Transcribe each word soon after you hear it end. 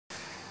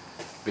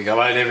Big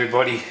hello to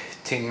everybody,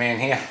 Tin Man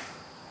here.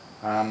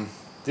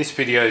 This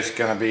video is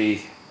going to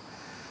be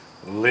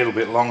a little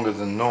bit longer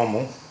than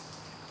normal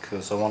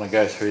because I want to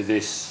go through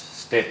this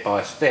step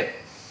by step.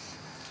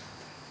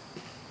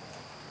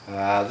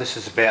 This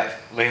is about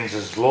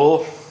Lenz's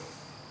law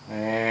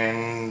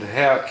and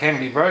how it can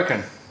be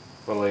broken,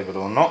 believe it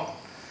or not.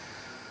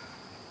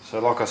 So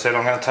like I said,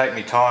 I'm going to take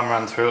my time,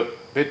 run through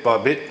it bit by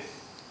bit,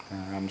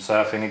 so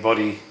if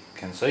anybody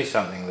can see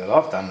something that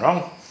I've done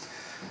wrong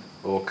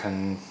or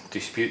can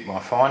dispute my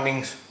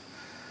findings,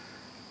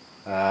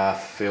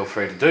 feel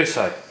free to do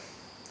so.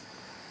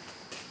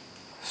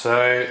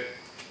 So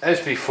as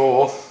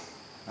before,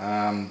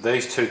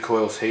 these two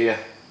coils here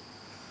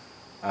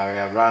are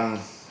our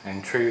run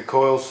and trigger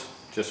coils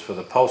just for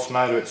the pulse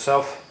motor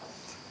itself.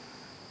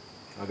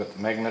 I've got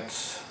the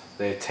magnets,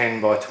 they're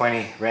 10 by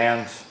 20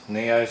 rounds,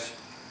 neos,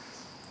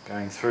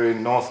 going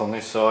through north on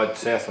this side,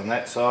 south on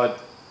that side.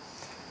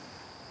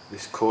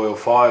 This coil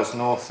fires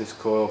north, this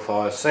coil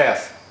fires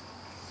south.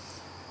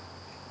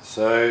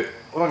 So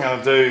what I'm going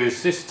to do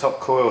is this top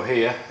coil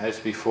here, as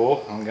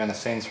before, I'm going to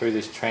send through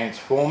this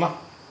transformer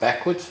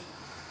backwards.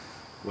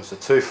 It was a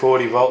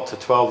 240 volt to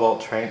 12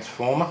 volt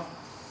transformer.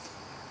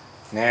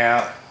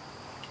 Now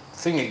the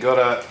thing you've got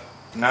to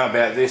know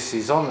about this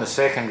is on the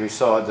secondary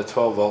side, the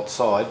 12 volt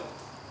side,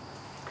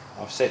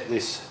 I've set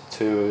this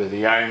to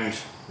the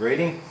ohms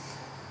reading,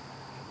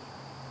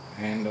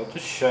 and I'll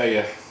just show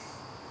you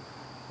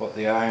what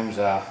the ohms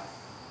are.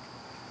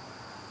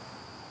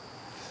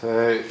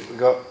 So we've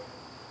got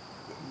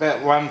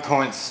about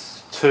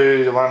 1.2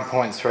 to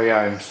 1.3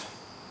 ohms,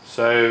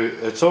 so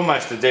it's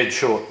almost a dead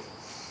short,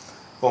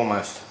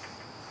 almost.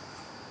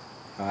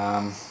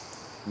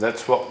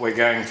 That's what we're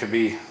going to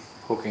be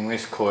hooking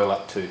this coil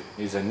up to,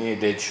 is a near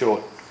dead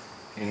short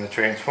in the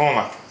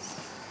transformer.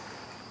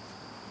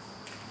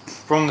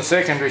 From the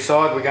secondary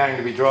side we're going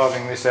to be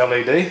driving this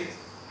LED.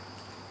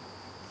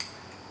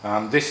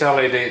 This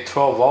LED at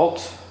 12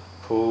 volts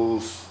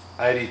pulls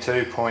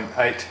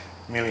 82.8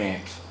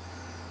 milliamps.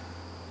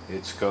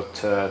 It's got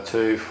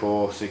 2,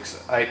 4,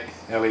 6, 8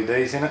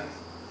 LEDs in it.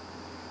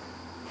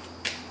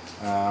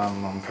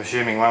 I'm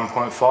presuming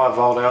 1.5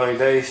 volt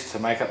LEDs to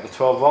make up the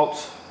 12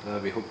 volts. They'll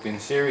be hooked in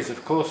series,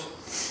 of course.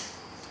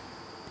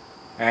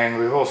 And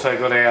we've also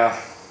got our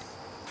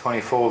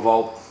 24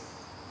 volt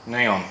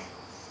neon.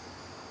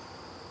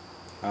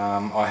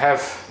 I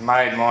have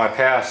made my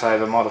power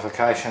saver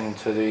modification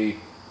to the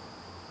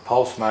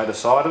pulse motor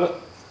side of it,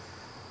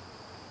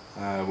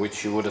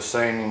 which you would have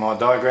seen in my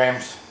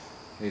diagrams.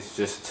 It's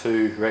just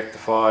two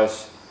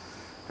rectifiers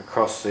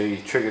across the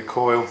trigger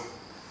coil,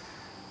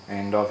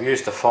 and I've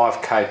used a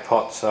 5k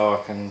pot so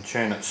I can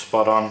tune it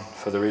spot on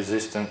for the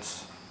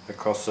resistance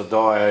across the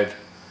diode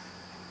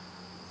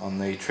on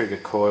the trigger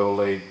coil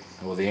lead,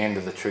 or the end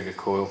of the trigger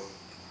coil.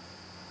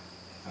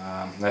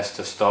 That's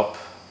to stop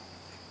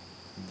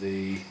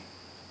the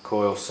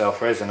coil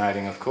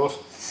self-resonating, of course.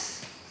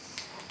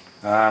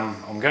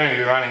 I'm going to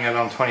be running it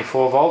on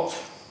 24 volts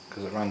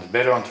because it runs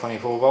better on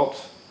 24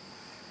 volts.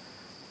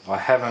 I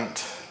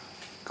haven't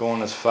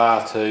gone as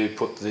far to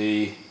put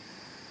the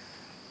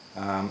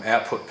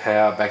output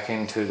power back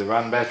into the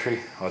run battery.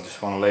 I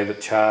just want to leave it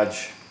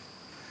charge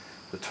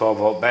the 12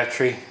 volt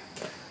battery.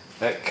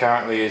 That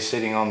currently is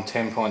sitting on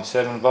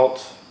 10.7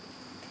 volts,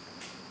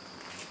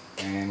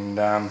 and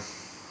like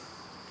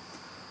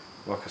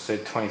I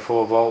said,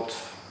 24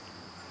 volts.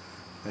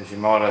 As you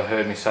might have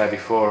heard me say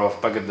before,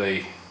 I've buggered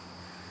the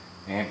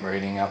amp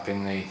reading up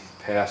in the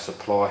power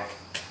supply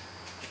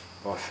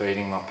by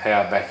feeding my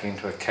power back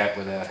into a cap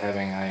without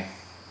having a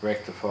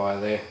rectifier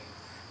there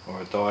or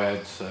a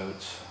diode, so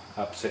it's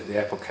upset the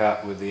apple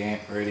cart with the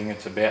amp reading.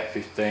 It's about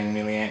 15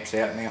 milliamps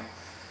out now,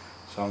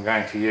 so I'm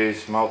going to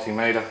use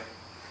multimeter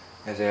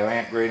as our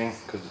amp reading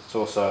because it's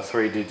also a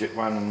 3-digit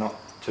one and not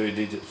 2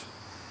 digits.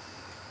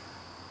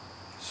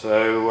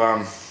 So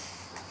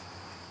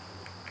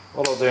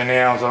what I'll do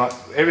now is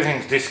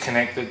everything's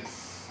disconnected.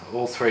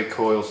 All three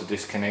coils are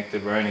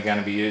disconnected. We're only going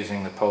to be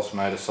using the pulse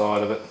motor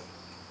side of it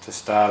to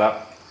start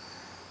up,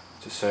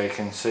 just so you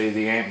can see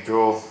the amp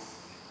draw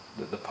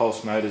that the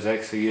pulse motor is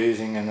actually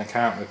using and the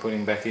current we're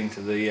putting back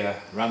into the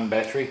run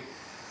battery.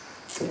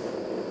 So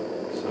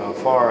I'll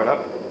fire it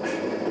up.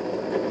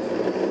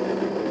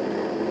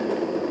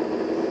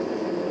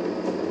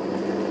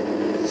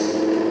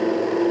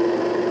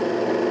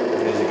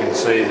 As you can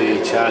see,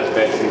 the charge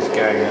battery is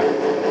going up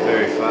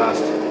very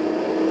fast.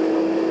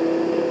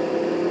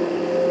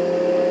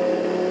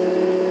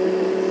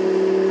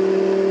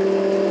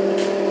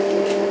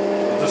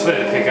 Just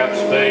let it pick up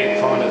speed,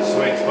 find its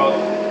sweet spot.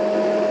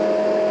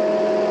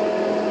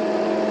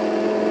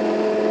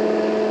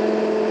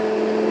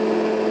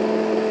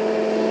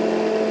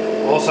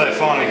 Also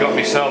finally got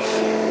myself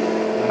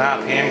an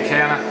RPM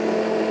counter.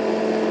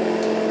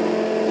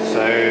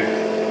 So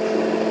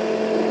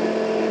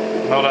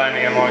not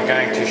only am I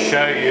going to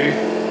show you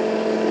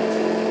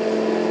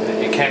that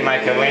you can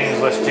make a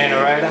lensless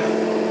generator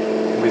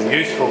with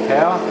useful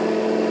power.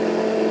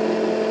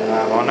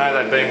 I know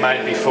they've been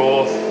made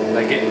before.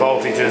 They get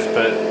voltages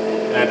but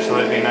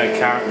absolutely no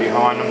current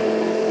behind them.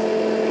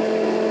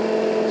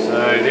 So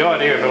the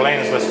idea of a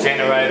lensless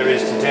generator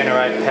is to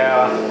generate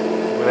power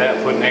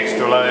without putting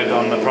extra load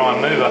on the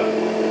prime mover.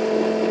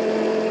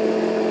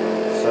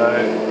 So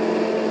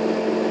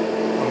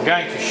I'm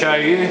going to show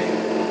you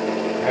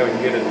how we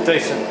can get a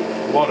decent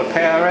watt of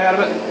power out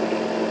of it.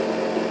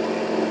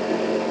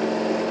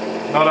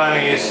 Not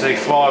only is the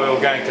flywheel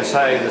going to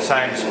stay the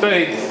same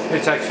speed,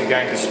 it's actually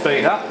going to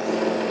speed up.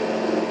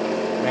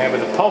 Now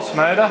with a pulse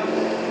motor,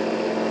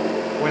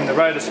 when the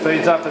rotor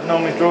speeds up, it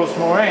normally draws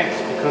more amps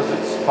because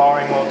it's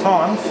firing more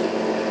times.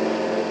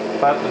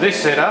 But with this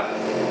setup,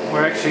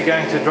 we're actually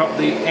going to drop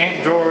the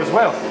amp draw as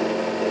well,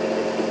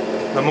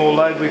 the more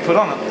load we put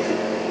on it.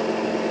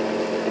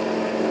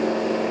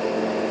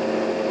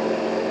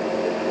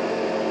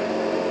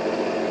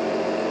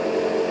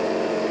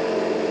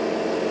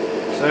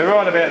 So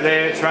right about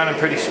there, it's running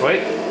pretty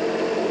sweet.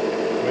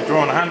 We're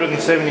drawing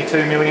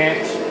 172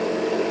 milliamps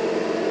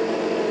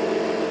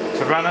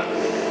to run it.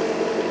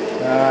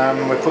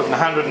 We're putting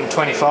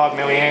 125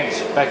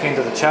 milliamps back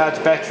into the charge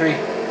battery,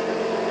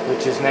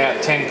 which is now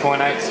at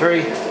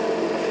 10.83.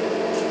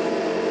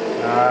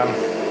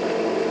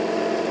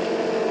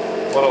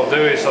 What I'll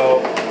do is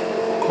I'll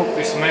hook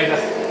this meter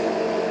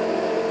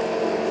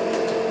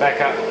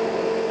back up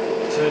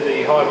to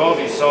the high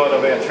voltage side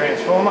of our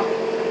transformer.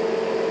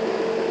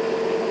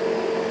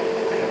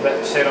 Have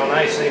that set on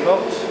AC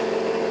volts.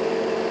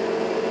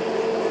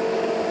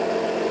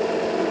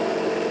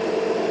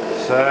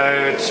 So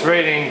it's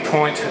reading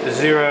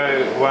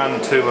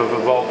 0.012 of a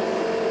volt,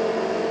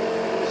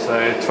 so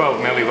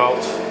 12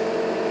 millivolts.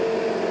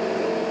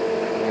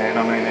 And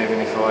I mean, even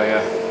if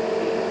I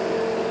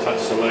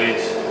touch the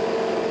leads,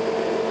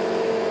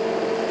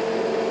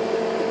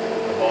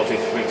 the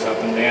voltage flicks up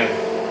and down.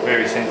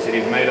 Very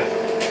sensitive meter.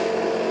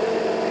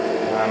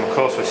 Of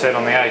course we're set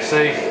on the AC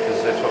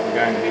because that's what we're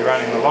going to be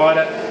running the light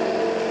at.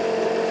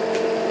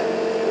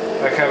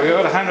 Okay, we've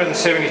got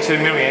 172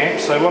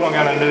 milliamps, so what I'm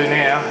going to do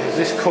now is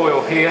this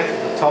coil here,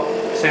 the top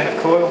centre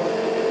coil,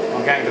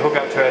 I'm going to hook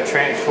up to our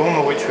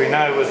transformer, which we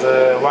know was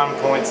a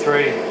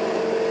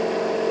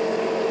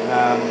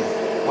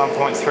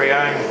 1.3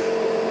 ohm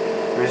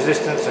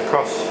resistance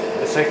across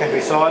the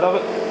secondary side of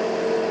it.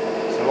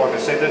 So like I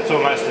said, that's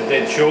almost a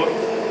dead short.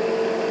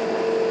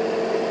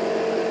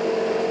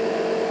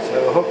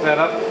 So we'll hook that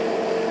up.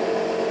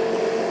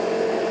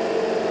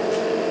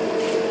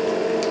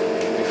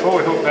 Before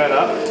we hook that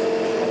up,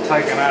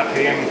 take an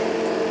RPM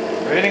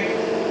reading.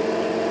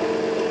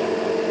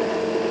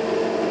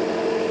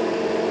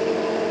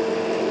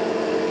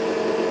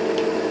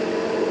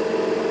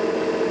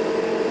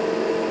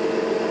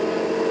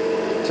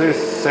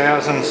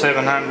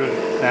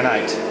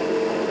 $2,708.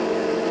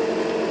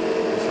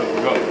 That's what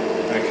we've got.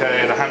 Okay,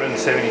 at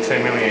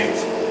 172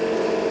 milliamps.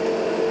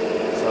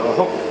 So I'll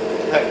hook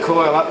that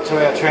coil up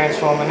to our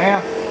transformer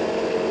now.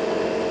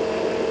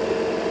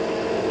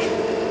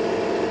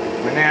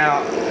 We're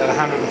now at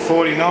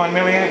 149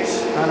 milliamps,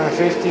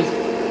 150.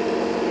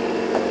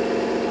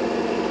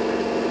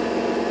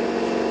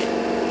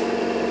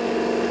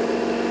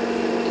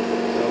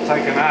 So I'll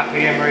take an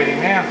RPM reading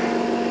now.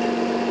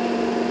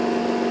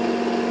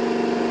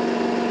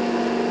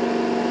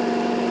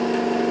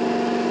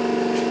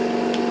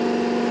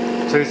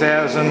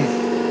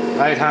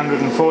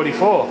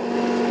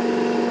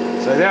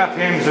 $2,844. So the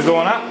RPMs have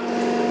gone up.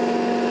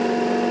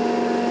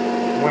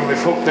 When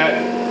we've hooked that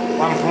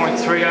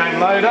 1.3 ohm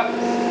load up,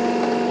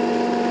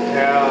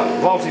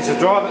 our voltage to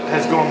drive it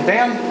has gone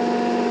down.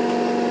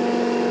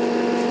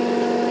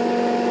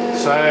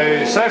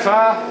 So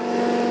far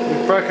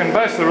we've broken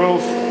both the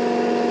rules of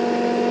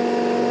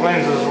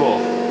Lenz's law.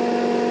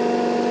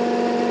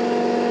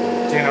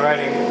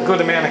 Generating a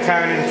good amount of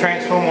current in the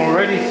transformer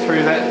already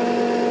through that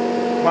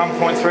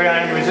 1.3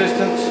 ohm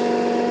resistance.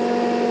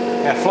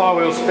 Our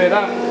flywheel sped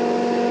up.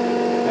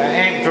 Our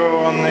amp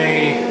draw on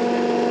the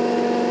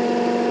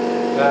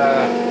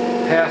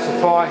power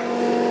supply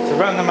to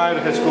run the motor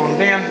has gone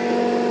down.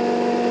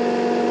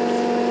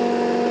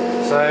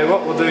 So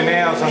what we'll do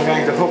now is I'm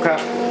going to hook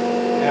up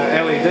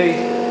our LED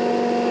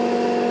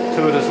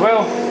to it as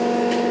well.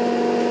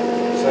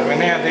 So we're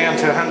now down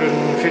to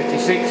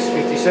 156,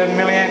 57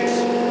 milliamps,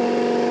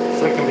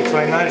 flicking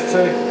between those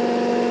two.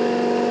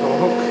 I'll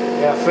hook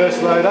our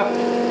first load up.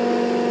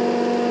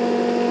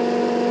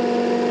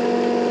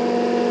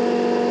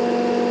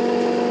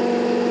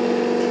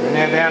 We're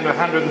now down to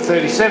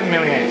 137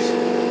 milliamps.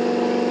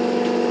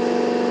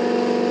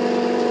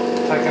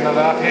 Take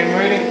another RPM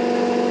reading.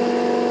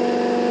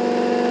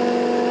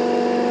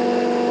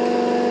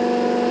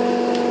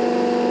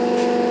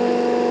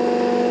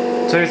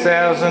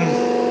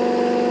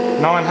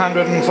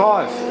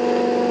 $2,905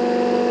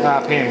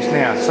 RPMs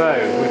now. So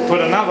we've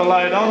put another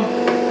load on.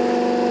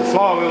 The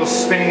flywheel's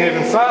spinning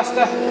even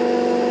faster,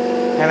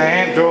 and our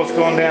amp draw's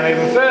gone down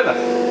even further.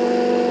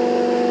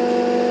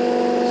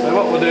 So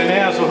what we'll do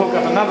now is we'll hook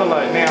up another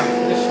load. Now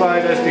this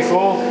load, as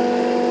before,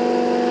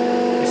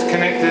 is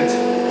connected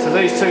to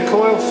these two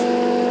coils.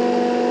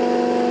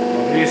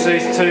 I've used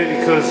these two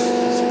because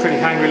it's a pretty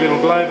hungry little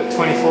globe at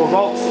 24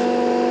 volts.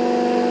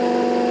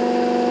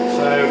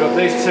 So So we've got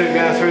these two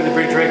going through the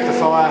bridge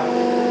rectifier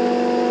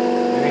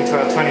and into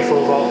our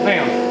 24 volt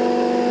neon.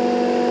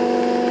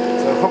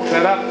 So I've hooked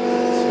that up,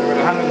 so we're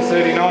at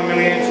 139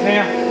 milliamps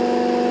now.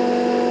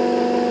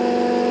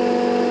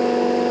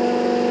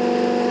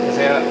 There's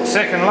our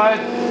second load,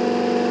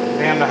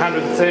 down to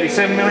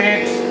 137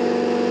 milliamps.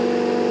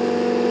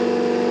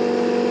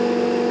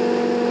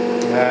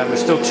 We're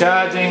still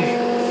charging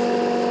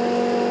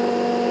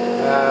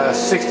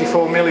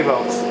 64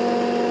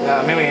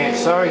 milliamps,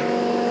 sorry.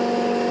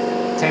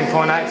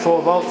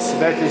 10.84 volts the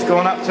battery's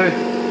gone up to.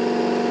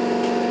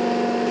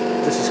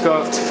 This has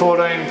got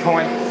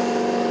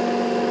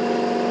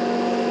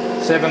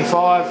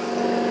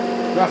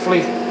 14.75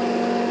 roughly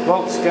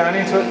volts going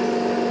into it.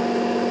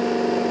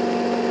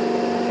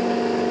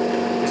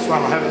 This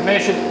one I haven't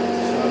measured,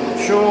 so I'm not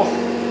sure.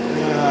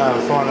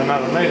 I'll find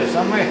another meter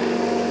somewhere.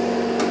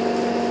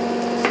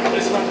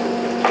 This one.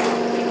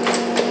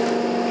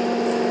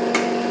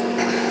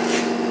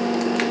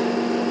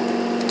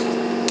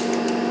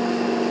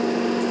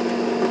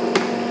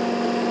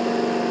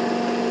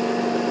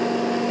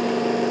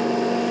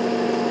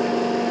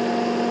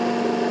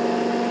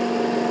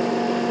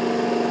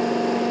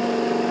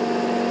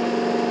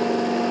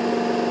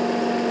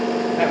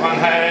 That one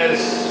has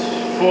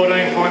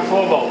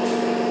 14.4 volts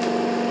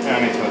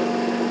going into it.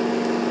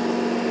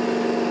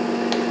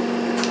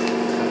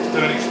 So it's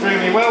doing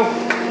extremely well.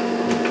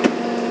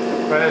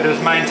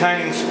 Rotor's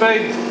maintaining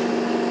speed.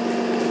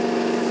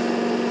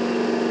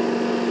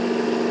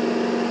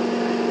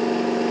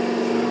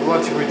 So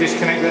watch if we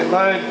disconnect that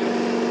load.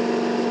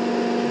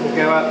 We'll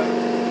go up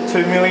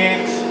 2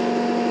 milliamps.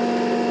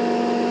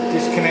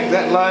 Disconnect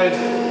that load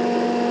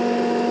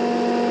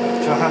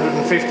up to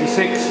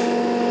 156.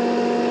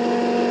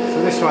 So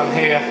this one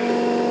here,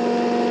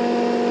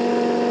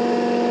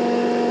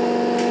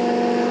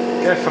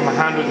 go from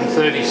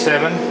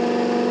 137,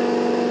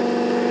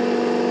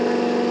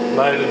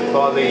 loaded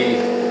by the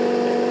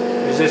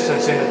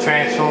resistance in the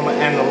transformer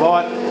and the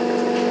light.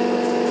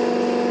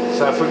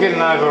 So if we get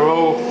an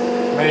overall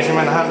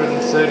measurement,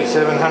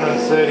 137,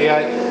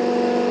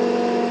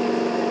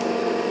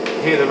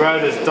 138, here the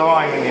rotor's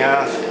dying in the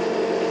arse,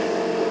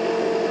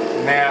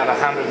 now at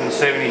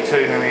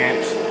 172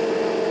 milliamps.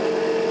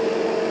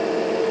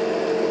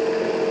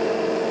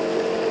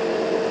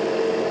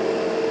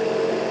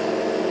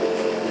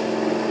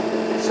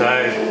 So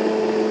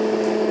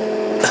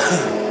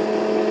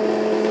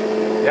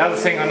the other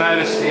thing I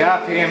noticed, the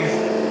RPM,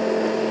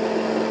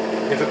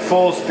 if it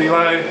falls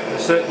below a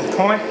certain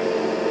point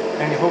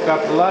and you hook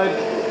up the load,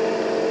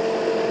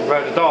 the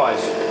rotor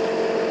dies.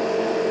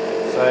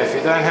 So if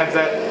you don't have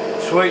that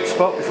sweet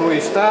spot before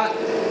you start,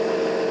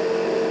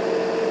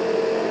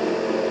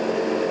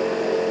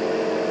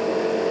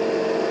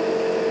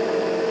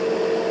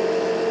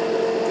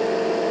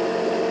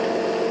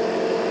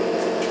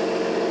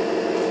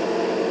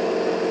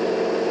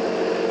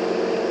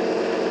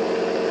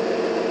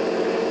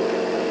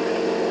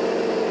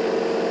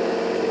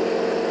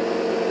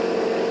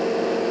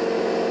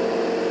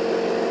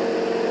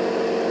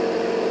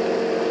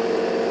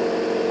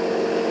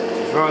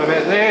 right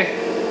about there.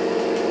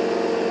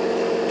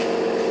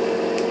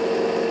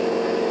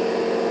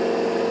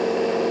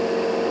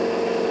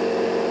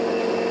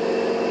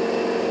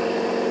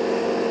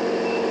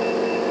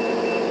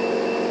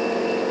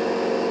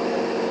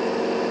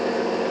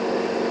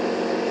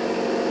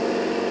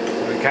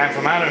 So we came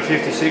from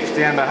 156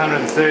 down to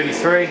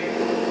 133.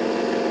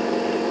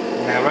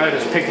 And our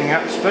rotor's picking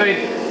up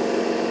speed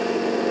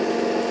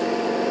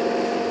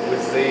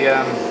with the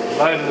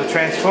load of the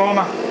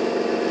transformer.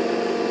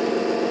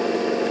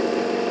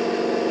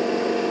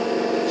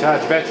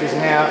 Charge battery's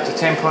now up to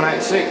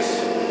 10.86.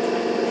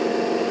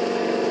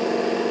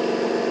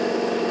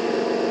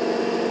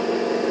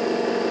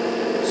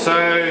 So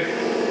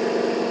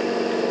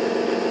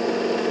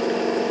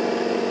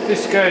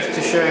this goes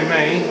to show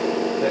me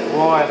that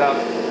wired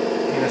up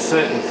in a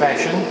certain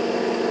fashion,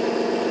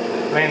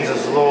 that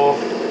Lenz's law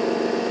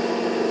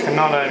can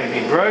not only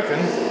be broken,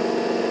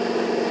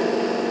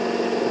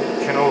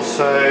 it can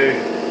also,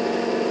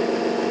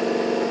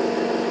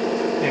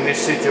 in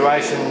this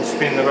situation,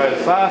 spin the rotor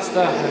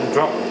faster and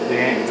drop the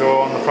amp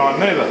draw on the prime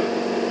mover,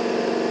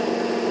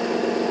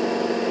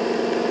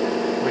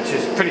 which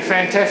is pretty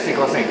fantastic,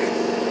 I think.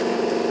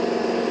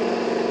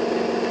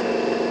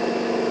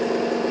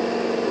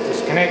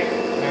 Disconnect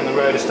and the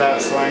rotor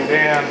starts slowing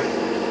down.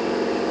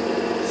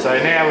 So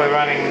now we're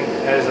running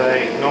as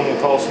a normal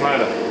pulse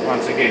motor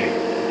once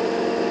again.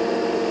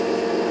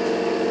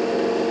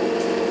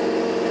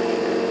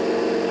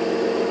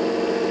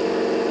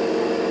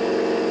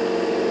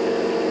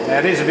 Now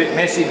it is a bit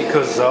messy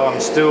because I'm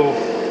still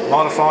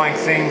modifying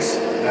things.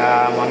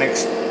 My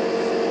next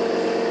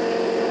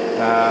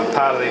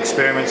part of the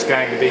experiment is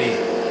going to be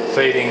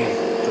feeding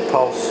the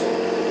pulse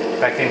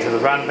back into the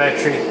run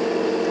battery,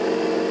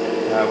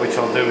 which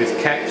I'll do with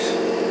caps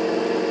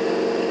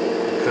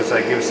because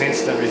they give us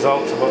instant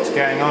results of what's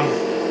going on,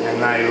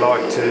 and they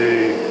like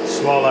to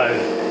swallow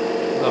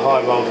the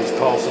high voltage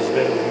pulses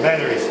better than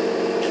batteries.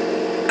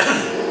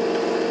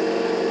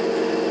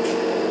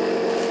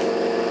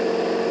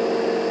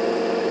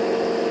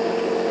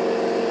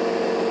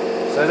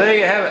 So there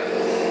you have it,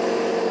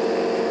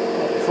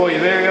 before your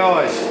very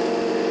eyes.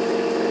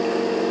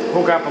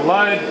 Hook up a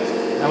load,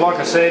 and like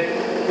I said,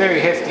 very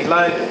hefty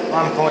load,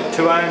 1.2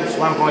 ohms,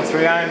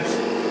 1.3 ohms.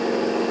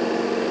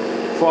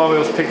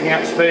 Flywheel's picking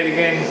up speed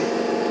again,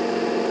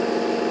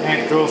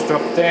 amp draw's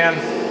dropped down.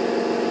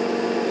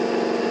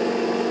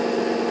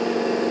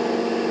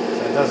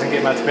 So it doesn't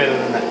get much better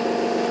than that.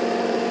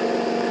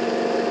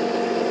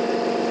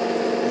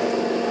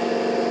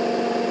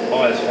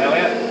 Wires fell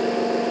out,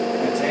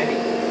 that's handy.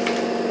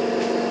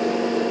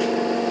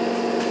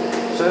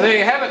 So there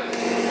you have it,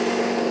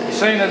 you've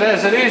seen it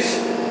as it is.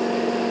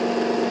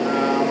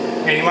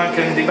 Anyone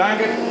can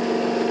debunk it,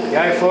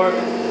 go for it.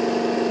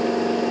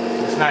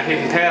 There's no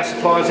hidden power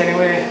supplies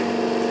anywhere.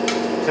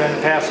 Turn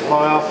the power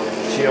supply off,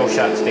 she all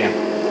shuts down.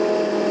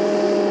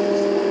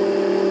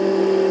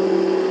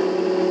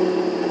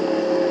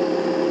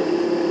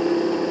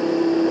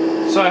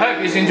 So I hope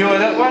you enjoyed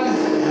that one.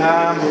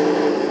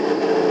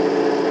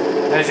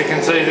 As you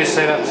can see, this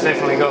setup's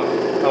definitely got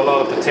a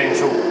lot of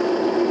potential.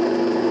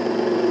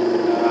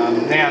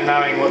 Now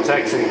knowing what's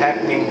actually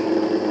happening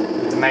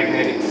with the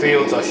magnetic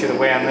fields, I should have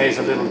wound these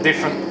a little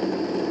different.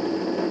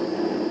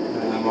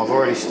 I've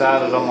already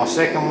started on my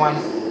second one.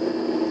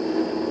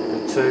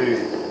 The two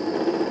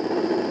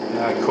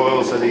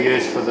coils that are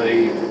used for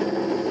the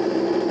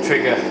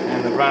trigger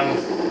and the run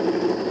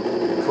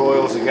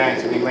coils are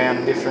going to be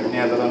wound different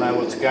now that I know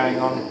what's going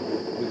on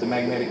with the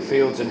magnetic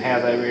fields and how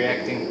they're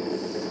reacting.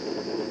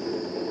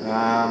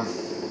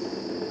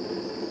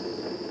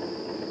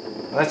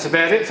 That's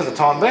about it for the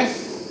time being.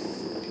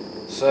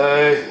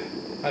 So,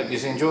 hope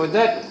you've enjoyed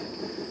that.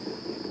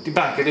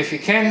 Debunk it if you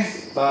can,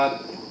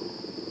 but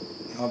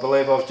I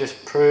believe I've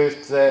just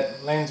proved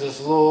that Lenz's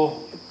law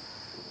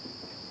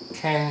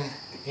can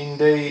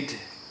indeed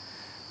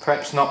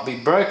perhaps not be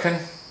broken,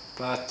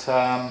 but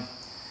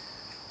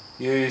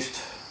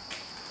used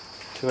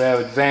to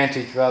our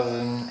advantage rather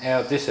than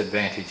our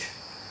disadvantage.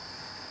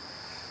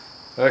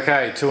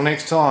 Okay, till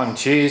next time,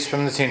 cheers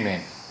from the Tin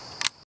Man.